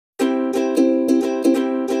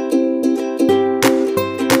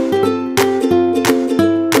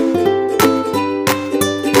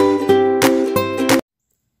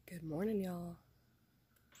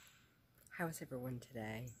How's everyone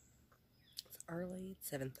today? It's early, it's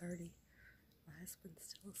 7:30. My husband's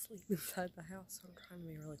still asleep inside the house, so I'm trying to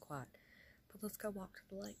be really quiet. But let's go walk to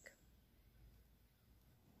the lake.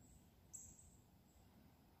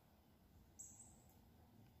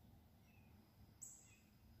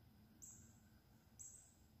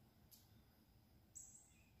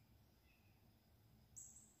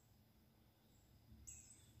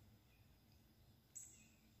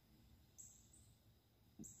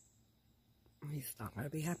 He's not going to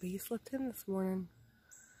be happy he slept in this morning.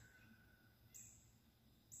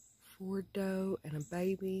 Ford doe and a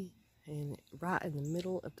baby, and right in the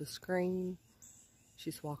middle of the screen,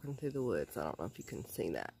 she's walking through the woods. I don't know if you can see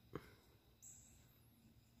that.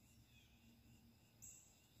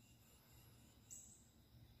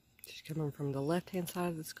 She's coming from the left-hand side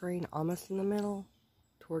of the screen, almost in the middle,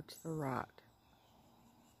 towards the right.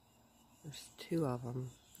 There's two of them.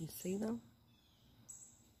 You see them?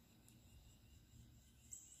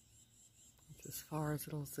 It's as far as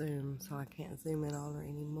it'll zoom, so I can't zoom in on her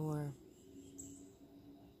anymore.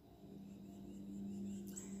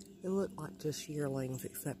 They look like just yearlings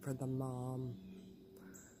except for the mom.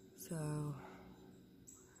 So,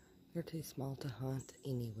 they're too small to hunt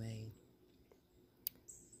anyway.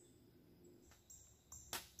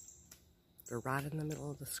 They're right in the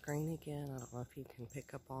middle of the screen again. I don't know if you can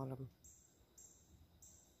pick up on them.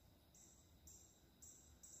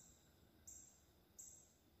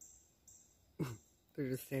 They're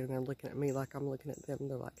just standing there looking at me like I'm looking at them.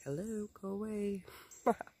 They're like, hello, go away.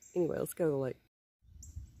 Anyway, let's go to the lake.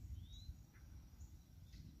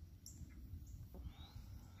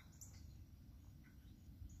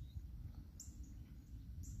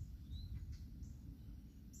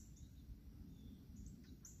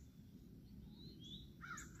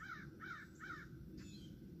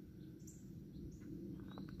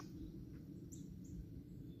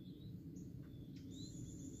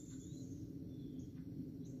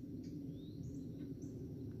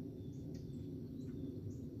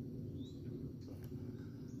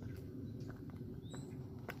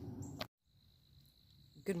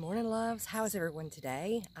 Good morning, loves. How is everyone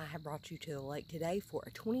today? I have brought you to the lake today for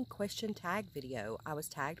a 20 question tag video. I was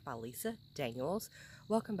tagged by Lisa Daniels.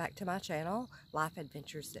 Welcome back to my channel, Life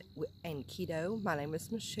Adventures and Keto. My name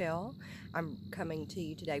is Michelle. I'm coming to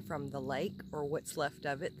you today from the lake, or what's left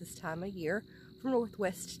of it this time of year, from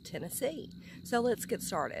Northwest Tennessee. So let's get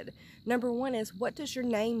started. Number one is, what does your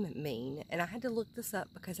name mean? And I had to look this up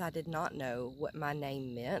because I did not know what my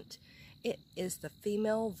name meant. It is the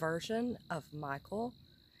female version of Michael.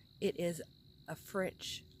 It is a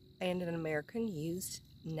French and an American used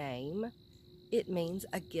name. It means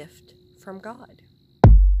a gift from God.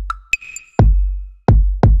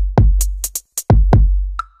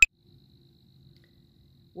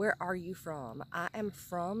 Where are you from? I am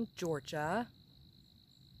from Georgia.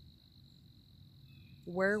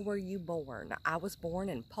 Where were you born? I was born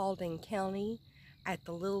in Paulding County at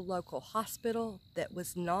the little local hospital that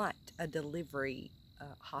was not a delivery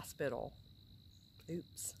hospital.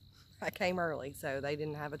 Oops. I came early, so they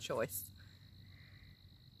didn't have a choice.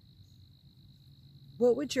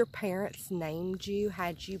 What would your parents named you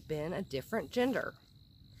had you been a different gender?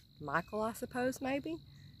 Michael, I suppose, maybe?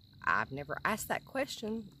 I've never asked that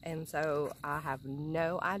question, and so I have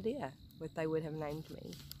no idea what they would have named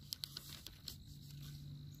me.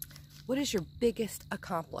 What is your biggest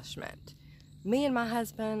accomplishment? Me and my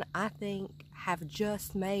husband, I think, have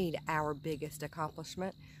just made our biggest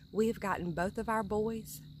accomplishment. We have gotten both of our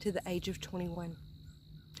boys to the age of 21.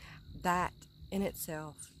 That in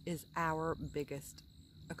itself is our biggest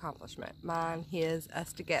accomplishment. Mine, his,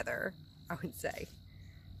 us together, I would say.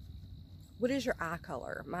 What is your eye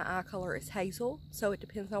color? My eye color is hazel, so it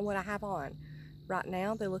depends on what I have on. Right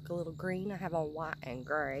now, they look a little green. I have on white and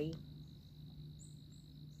gray.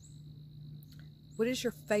 What is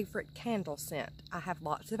your favorite candle scent? I have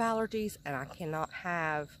lots of allergies, and I cannot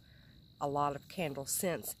have a lot of candle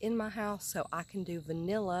scents in my house, so I can do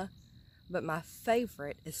vanilla, but my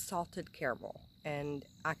favorite is salted caramel, and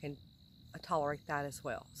I can tolerate that as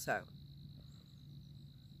well. So,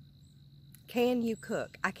 can you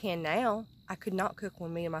cook? I can now. I could not cook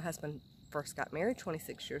when me and my husband first got married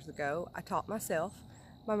 26 years ago. I taught myself.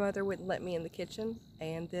 My mother wouldn't let me in the kitchen,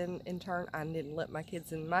 and then in turn I didn't let my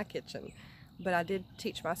kids in my kitchen, but I did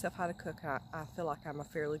teach myself how to cook. I feel like I'm a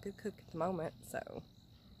fairly good cook at the moment. So,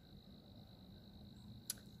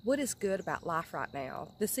 what is good about life right now?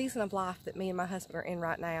 The season of life that me and my husband are in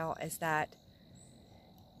right now is that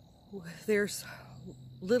there's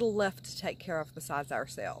little left to take care of besides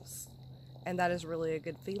ourselves. And that is really a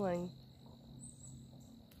good feeling.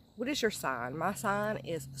 What is your sign? My sign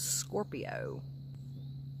is Scorpio.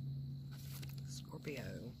 Scorpio.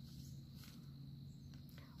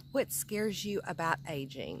 What scares you about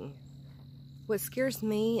aging? What scares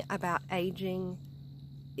me about aging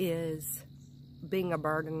is being a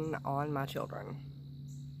burden on my children.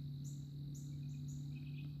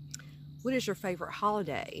 What is your favorite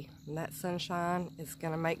holiday? And that sunshine is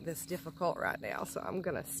going to make this difficult right now, so I'm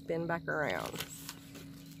going to spin back around.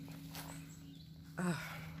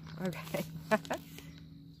 Okay.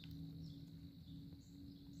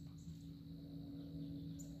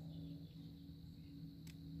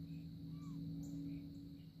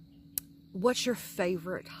 What's your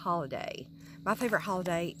favorite holiday? My favorite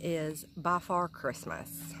holiday is by far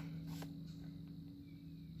Christmas.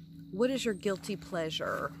 What is your guilty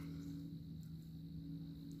pleasure?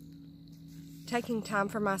 Taking time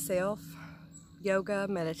for myself, yoga,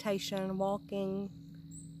 meditation, walking,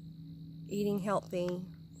 eating healthy,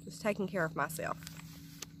 just taking care of myself.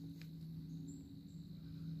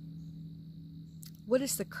 What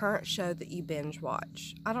is the current show that you binge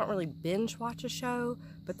watch? I don't really binge watch a show,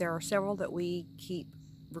 but there are several that we keep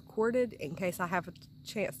recorded in case I have a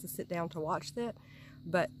chance to sit down to watch that.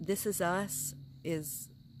 But This Is Us is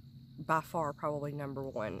by far probably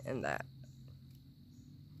 #1 in that.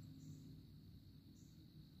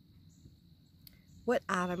 What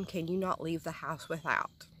item can you not leave the house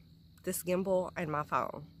without? This gimbal and my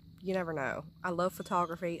phone. You never know. I love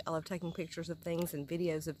photography. I love taking pictures of things and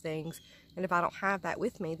videos of things. And if I don't have that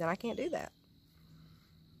with me, then I can't do that.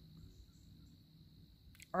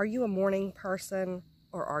 Are you a morning person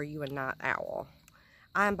or are you a night owl?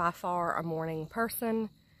 I'm by far a morning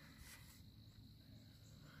person.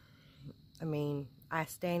 I mean,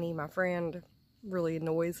 Ask Danny, my friend, really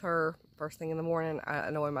annoys her first thing in the morning. I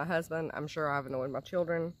annoy my husband. I'm sure I've annoyed my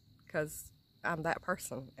children because I'm that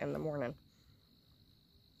person in the morning.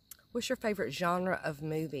 What's your favorite genre of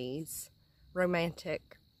movies?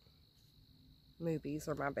 Romantic movies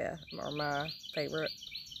are my favorite.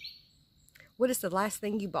 What is the last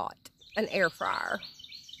thing you bought? An air fryer.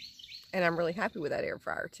 And I'm really happy with that air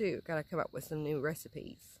fryer too. Gotta come up with some new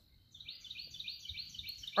recipes.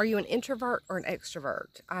 Are you an introvert or an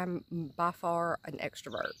extrovert? I'm by far an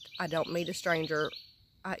extrovert. I don't meet a stranger.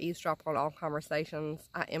 I eavesdrop on all conversations.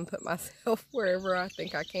 I input myself wherever I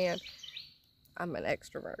think I can. I'm an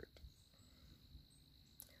extrovert.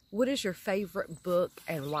 What is your favorite book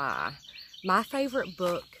and why? My favorite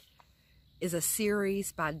book is a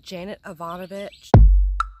series by Janet Ivanovich.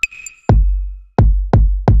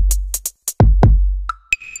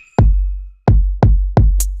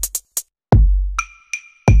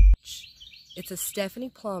 It's a Stephanie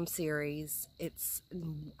Plum series.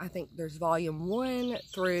 I think there's volume 1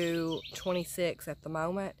 through 26 at the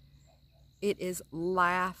moment. It is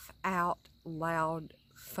laugh out loud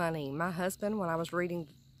funny. My husband, when I was reading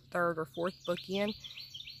the 3rd or 4th book in,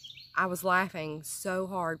 I was laughing so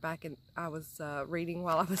hard I was reading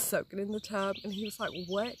while I was soaking in the tub, and he was like,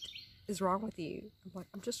 "What is wrong with you?" I'm like,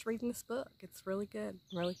 "I'm just reading this book. It's really good,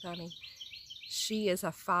 really funny." She is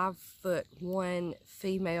a 5'1"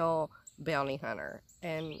 female bounty hunter,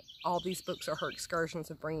 and all these books are her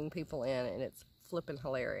excursions of bringing people in, and it's flippin'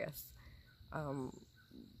 hilarious.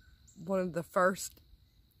 One of the first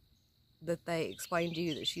that they explain to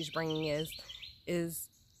you that she's bringing is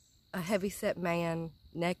a heavyset man,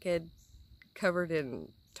 naked, covered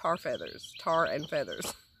in tar and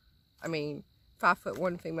feathers. I mean,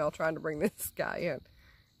 5'1" female trying to bring this guy in.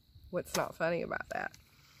 What's not funny about that?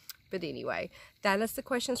 But anyway, that is the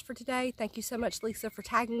questions for today. Thank you so much, Lisa, for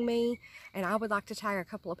tagging me. And I would like to tag a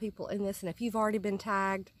couple of people in this. And if you've already been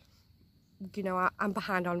tagged, you know, I'm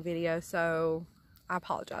behind on video, so I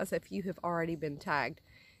apologize if you have already been tagged.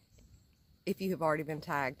 If you have already been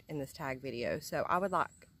tagged in this tag video. So I would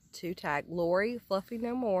like to tag Lori, Fluffy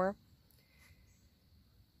No More,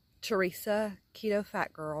 Theresa, Keto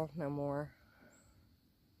Fat Girl No More,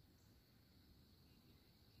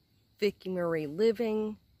 Vicky Marie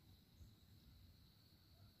Living,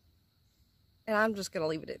 and I'm just going to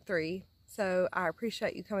leave it at 3. So I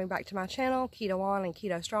appreciate you coming back to my channel, Keto On and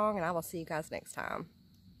Keto Strong, and I will see you guys next time.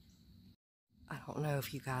 I don't know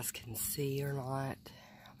if you guys can see or not,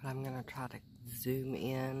 but I'm going to try to zoom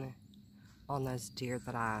in on those deer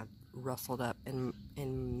that I rustled up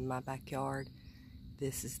in my backyard.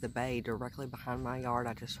 This is the bay directly behind my yard.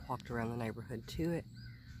 I just walked around the neighborhood to it.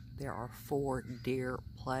 There are 4 deer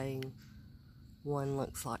playing. One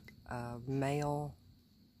looks like a male,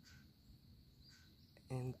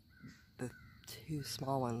 and the 2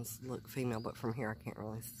 small ones look female, but from here I can't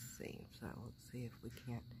really see. So let's see if we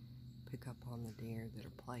can't pick up on the deer that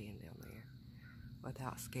are playing down there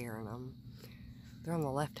without scaring them. They're on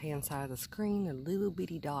the left hand side of the screen. They're little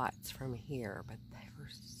bitty dots from here, but they were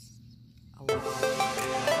I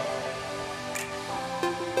love you.